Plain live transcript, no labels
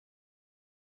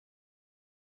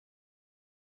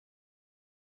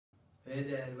Hey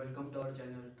there, welcome to our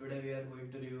channel. Today we are going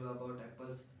to review about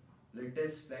Apple's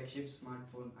latest flagship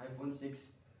smartphone, iPhone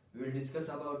 6. We will discuss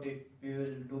about it, we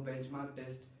will do benchmark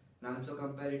test and also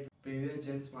compare it with previous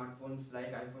gen smartphones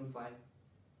like iPhone 5.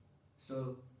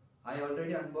 So I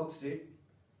already unboxed it,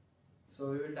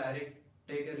 so we will direct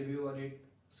take a review on it.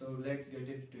 So let's get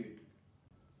into it.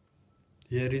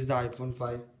 Here is the iPhone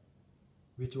 5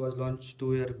 which was launched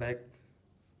 2 years back.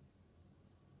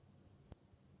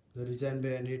 The reason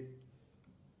behind it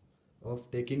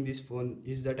of taking this phone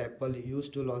is that Apple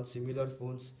used to launch similar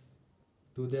phones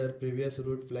to their previous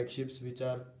root flagships which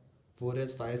are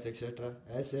 4S, 5S, etc.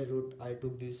 As a root, I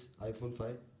took this iPhone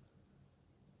 5.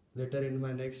 Later in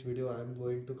my next video I am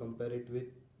going to compare it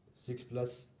with 6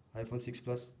 Plus, iPhone 6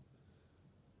 Plus.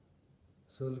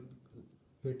 So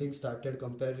getting started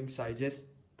comparing sizes,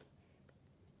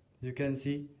 you can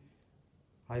see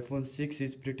iPhone 6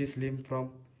 is pretty slim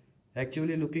from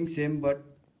actually looking same, but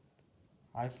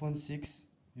iPhone 6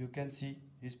 you can see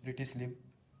is pretty slim.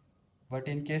 But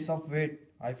in case of weight,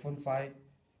 iPhone 5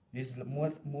 is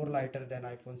more lighter than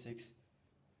iPhone 6.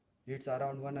 It's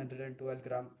around 112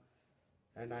 gram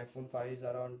and iPhone 5 is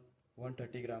around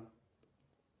 130 gram.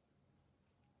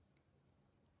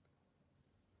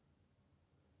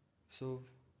 So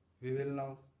we will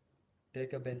now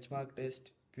take a benchmark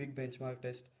test, quick benchmark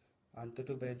test,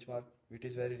 Antutu benchmark, which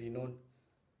is very renowned.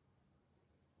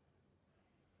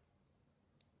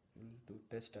 We'll do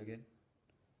test again.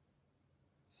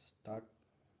 Start.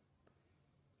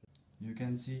 You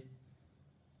can see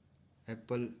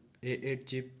Apple A8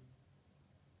 chip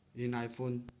in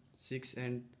iPhone 6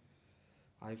 and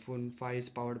iPhone 5 is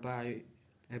powered by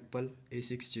Apple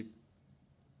A6 chip.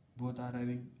 Both are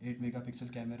having 8 megapixel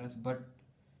cameras, but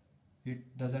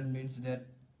it doesn't mean that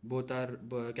both are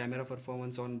camera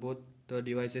performance on both the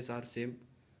devices are same.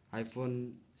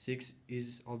 iPhone 6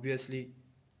 is obviously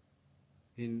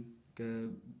good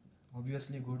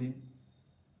in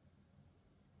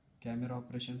camera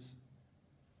operations.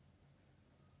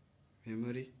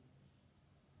 Memory,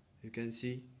 you can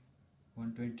see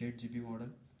 128 GB model,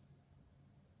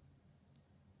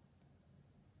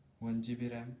 1 GB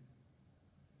RAM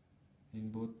in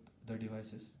both the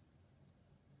devices,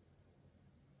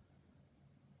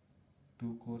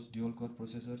 2 cores dual core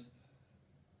processors.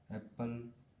 Apple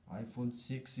iPhone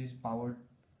 6 is powered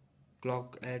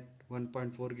clock at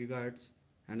 1.4 GHz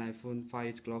and iPhone 5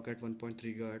 is clock at 1.3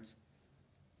 GHz.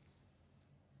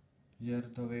 Here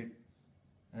the weight,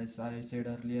 as I said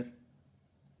earlier,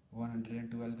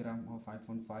 112 gram of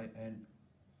iPhone 5 and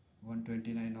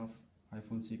 129 of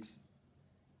iPhone 6.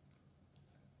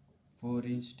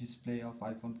 4-inch display of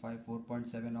iPhone 5,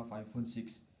 4.7 of iPhone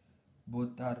 6.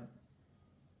 Both are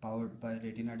powered by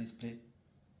Retina display.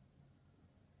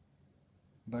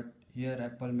 But here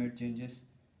Apple made changes.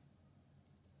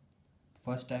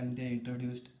 First time they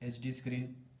introduced HD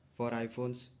screen for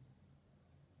iPhones.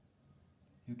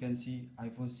 You can see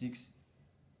iPhone 6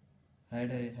 have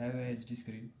a HD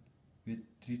screen with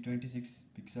 326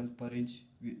 pixel per inch.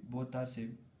 Both are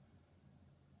same.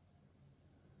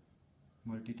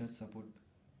 Multi-touch support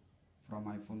from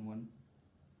iPhone 1,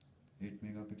 8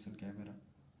 megapixel camera.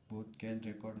 Both can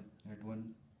record at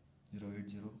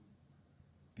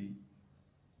 1080p.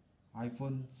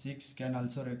 iPhone 6 can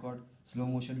also record slow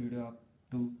motion video up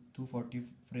to 240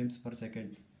 frames per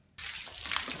second.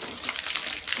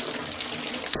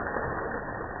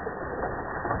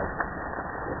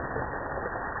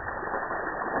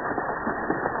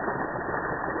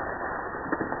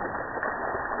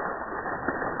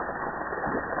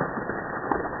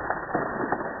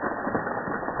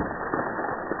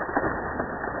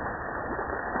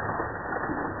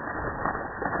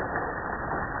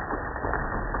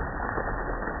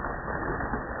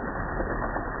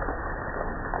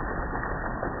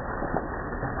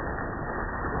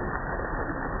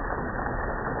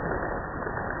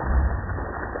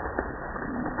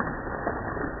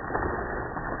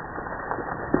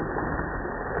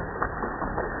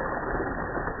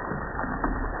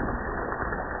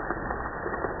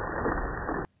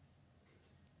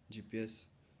 GPS,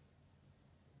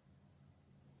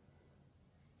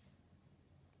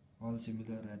 all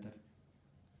similar rather.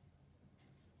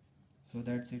 So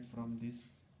that's it from this.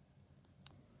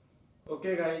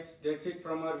 Okay guys, that's it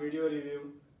from our video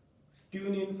review.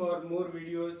 Tune in for more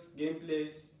videos,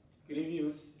 gameplays,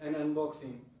 reviews and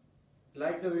unboxing.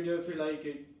 Like the video if you like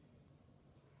it.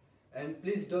 And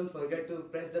please don't forget to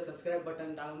press the subscribe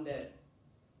button down there.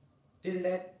 Till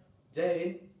then, Jai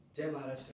Hind, Jai Maharashtra.